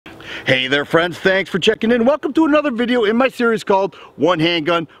Hey there friends, thanks for checking in. Welcome to another video in my series called One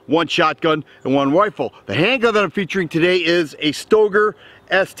Handgun, One Shotgun, and One Rifle. The handgun that I'm featuring today is a Stoeger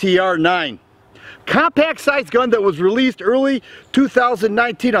STR-9. Compact size gun that was released early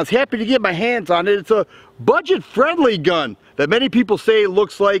 2019. I was happy to get my hands on it. It's a budget friendly gun that many people say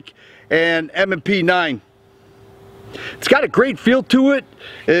looks like an M&P 9. It's got a great feel to it.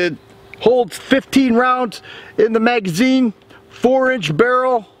 It holds 15 rounds in the magazine, 4-inch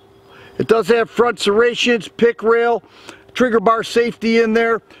barrel. It does have front serrations, pick rail, trigger bar safety in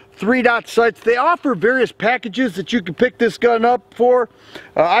there, 3-dot sights. They offer various packages that you can pick this gun up for.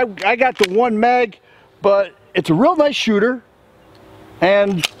 I got the 1 mag, but it's a real nice shooter,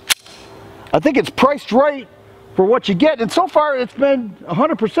 and I think it's priced right for what you get. And so far, it's been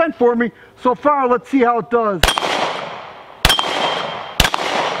 100% for me. So far, let's see how it does.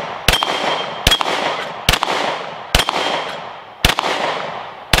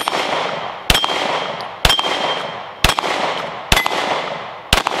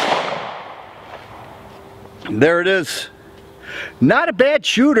 There it is. Not a bad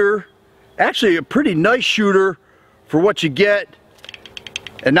shooter, actually a pretty nice shooter for what you get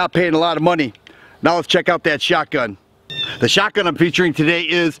and not paying a lot of money. Now let's check out that shotgun. The shotgun I'm featuring today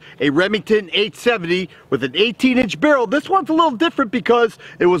is a Remington 870 with an 18-inch barrel. This one's a little different because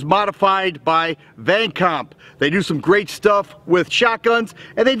it was modified by Vancomp. They do some great stuff with shotguns,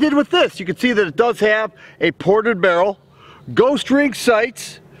 and they did with this. You can see that it does have a ported barrel, ghost ring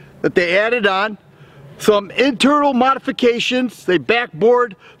sights that they added on, some internal modifications. They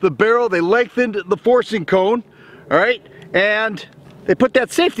backboard the barrel, they lengthened the forcing cone, all right, and they put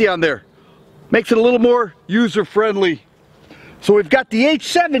that safety on there. Makes it a little more user-friendly. So we've got the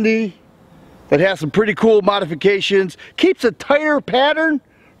H70 that has some pretty cool modifications, keeps a tighter pattern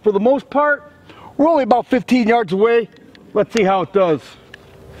for the most part. We're only about 15 yards away. Let's see how it does.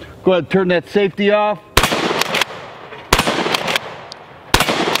 Go ahead and turn that safety off.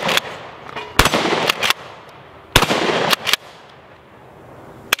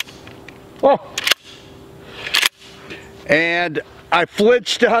 Oh, and I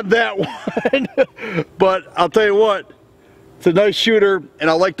flinched on that one, but I'll tell you what, it's a nice shooter, and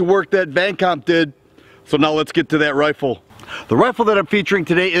I like the work that Vancomp did. So now let's get to that rifle. The rifle that I'm featuring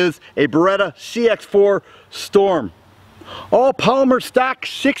today is a Beretta CX4 Storm. All polymer stock,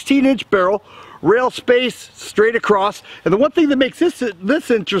 16-inch barrel, rail space straight across. And the one thing that makes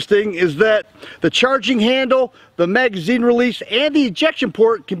this interesting is that the charging handle, the magazine release, and the ejection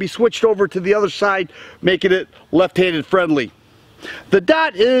port can be switched over to the other side, making it left-handed friendly. The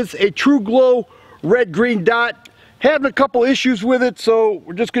dot is a True Glow red-green dot. Having a couple issues with it, so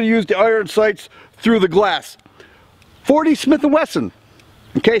we're just going to use the iron sights through the glass. 40 Smith & Wesson,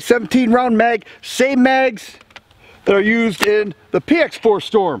 okay, 17-round mag, same mags that are used in the PX4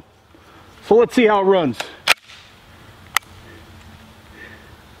 Storm. So let's see how it runs.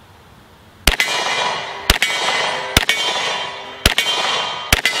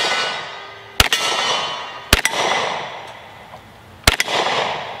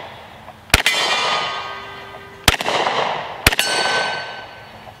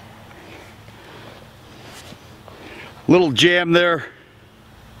 Little jam there.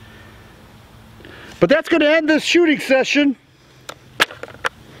 But that's going to end this shooting session.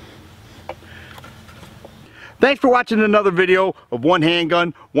 Thanks for watching another video of One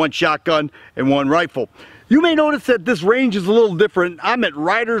Handgun, One Shotgun, and One Rifle. You may notice that this range is a little different. I'm at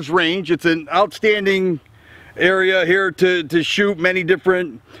Ryder's Range. It's an outstanding area here to shoot many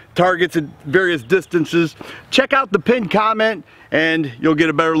different targets at various distances. Check out the pinned comment and you'll get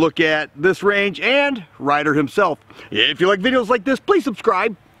a better look at this range and Ryder himself. If you like videos like this, please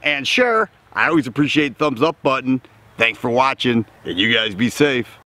subscribe and share. I always appreciate the thumbs up button. Thanks for watching, and you guys be safe.